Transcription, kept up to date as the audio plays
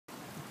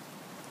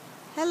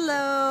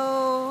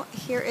Hello,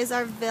 here is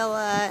our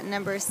villa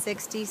number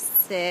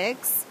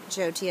 66,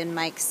 Jyoti and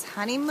Mike's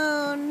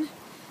honeymoon.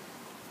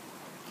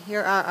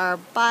 Here are our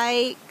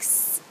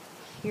bikes.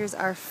 Here's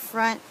our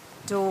front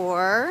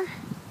door.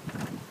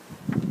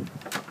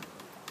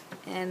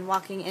 And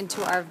walking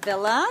into our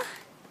villa,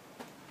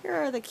 here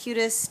are the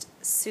cutest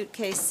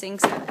suitcase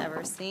sinks I've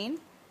ever seen.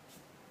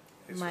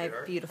 Hey, my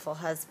sweetheart. beautiful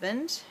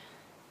husband,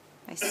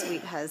 my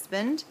sweet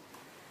husband.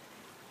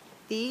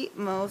 The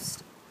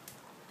most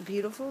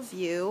beautiful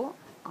view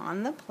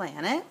on the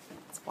planet.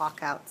 Let's walk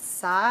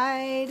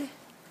outside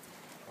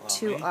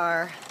to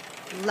our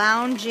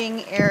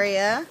lounging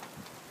area.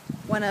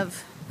 One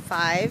of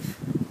 5,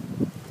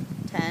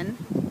 10.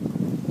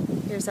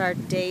 Here's our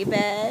day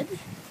bed.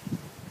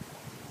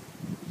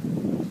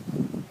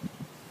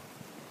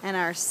 And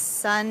our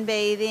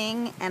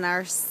sunbathing and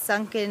our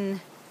sunken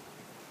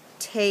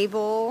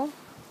table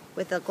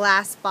with a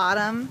glass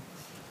bottom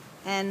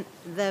and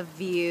the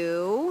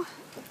view.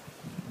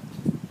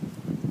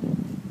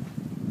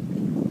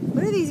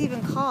 What are these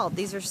even called?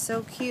 These are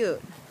so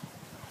cute.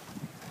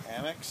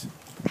 Hammocks?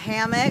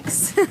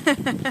 Hammocks.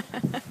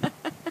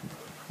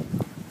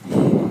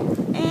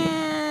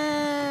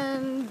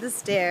 And the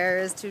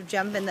stairs to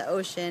jump in the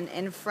ocean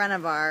in front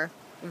of our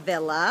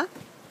villa.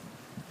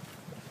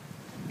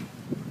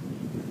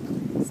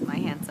 It's my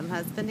handsome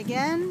husband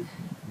again.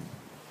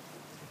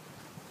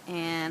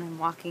 And I'm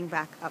walking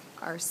back up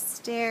our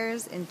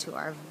stairs into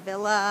our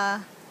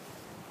villa.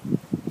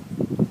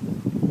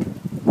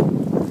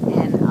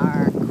 And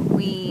our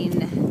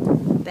queen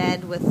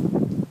bed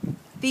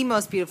with the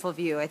most beautiful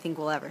view I think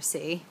we'll ever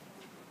see.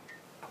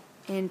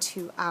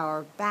 Into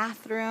our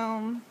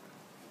bathroom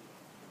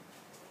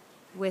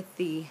with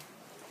the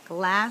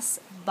glass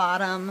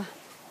bottom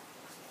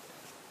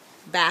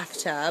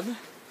bathtub.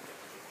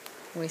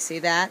 We see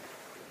that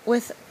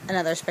with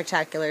another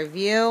spectacular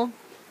view.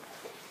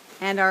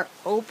 And our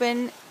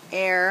open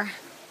air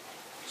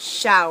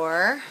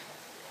shower,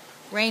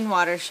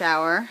 rainwater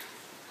shower,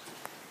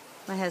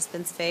 my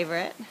husband's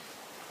favorite.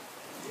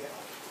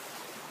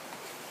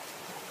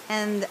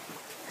 And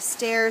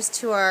stairs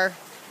to our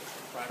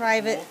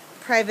private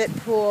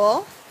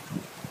pool.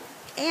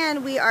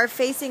 And we are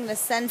facing the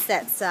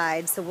sunset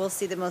side, so we'll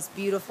see the most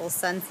beautiful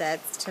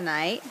sunsets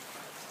tonight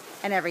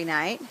and every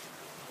night.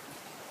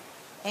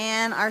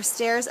 And our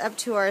stairs up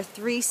to our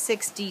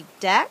 360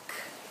 deck.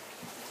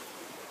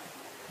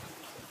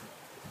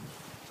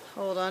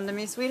 Hold on to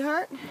me,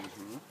 sweetheart.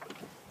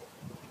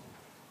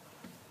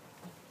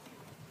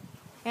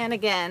 And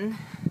again,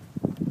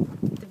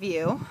 the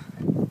view.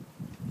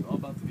 It's all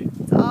about the view.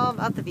 It's all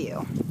about the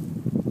view.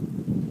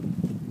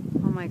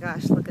 Oh my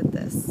gosh, look at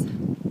this.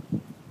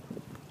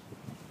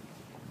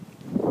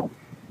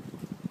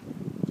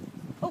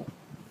 Oh.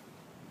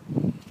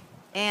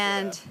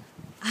 And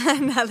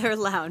another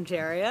lounge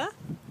area.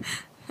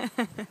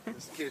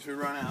 Just in case we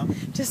run out.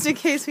 Just in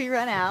case we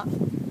run out.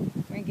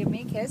 You're gonna give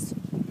me a kiss.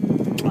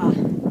 Mwah.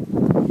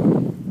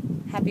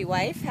 Happy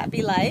wife,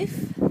 happy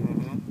life.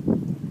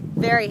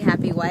 Very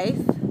happy wife.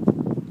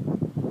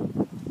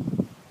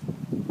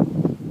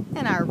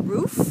 And our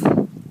roof.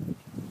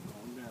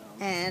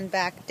 And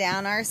back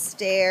down our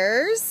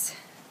stairs.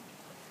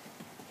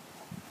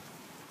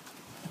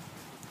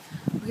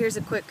 Here's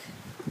a quick,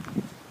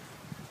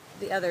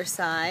 the other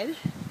side,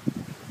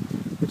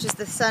 which is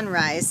the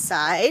sunrise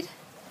side.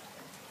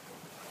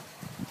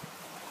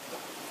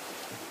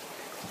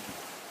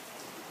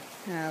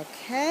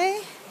 Okay,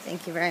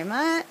 thank you very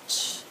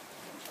much.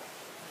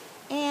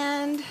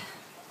 And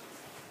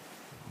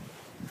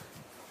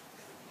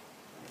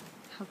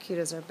how cute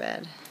is our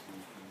bed?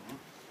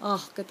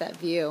 Oh, look at that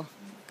view.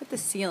 Look at the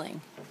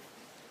ceiling.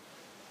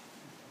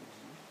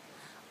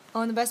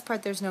 Oh, and the best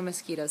part, there's no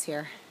mosquitoes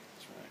here.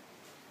 That's right.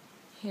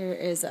 Here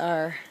is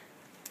our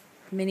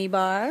mini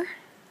bar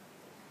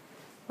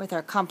with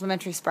our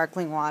complimentary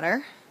sparkling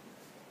water.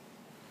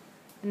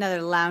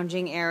 Another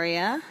lounging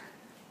area.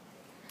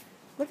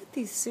 Look at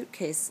these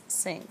suitcase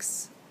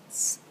sinks.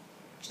 It's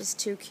just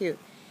too cute.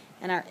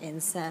 And our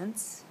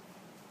incense.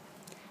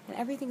 And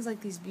everything's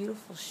like these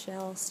beautiful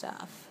shell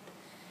stuff.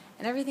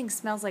 And everything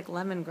smells like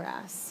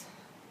lemongrass.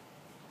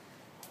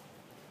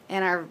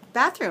 And our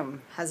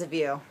bathroom has a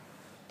view.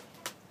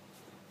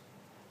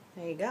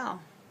 There you go.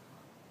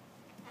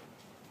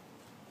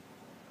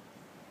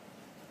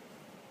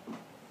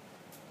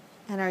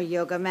 And our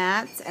yoga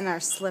mats and our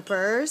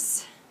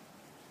slippers.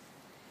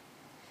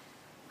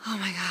 Oh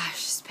my gosh,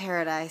 it's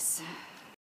paradise.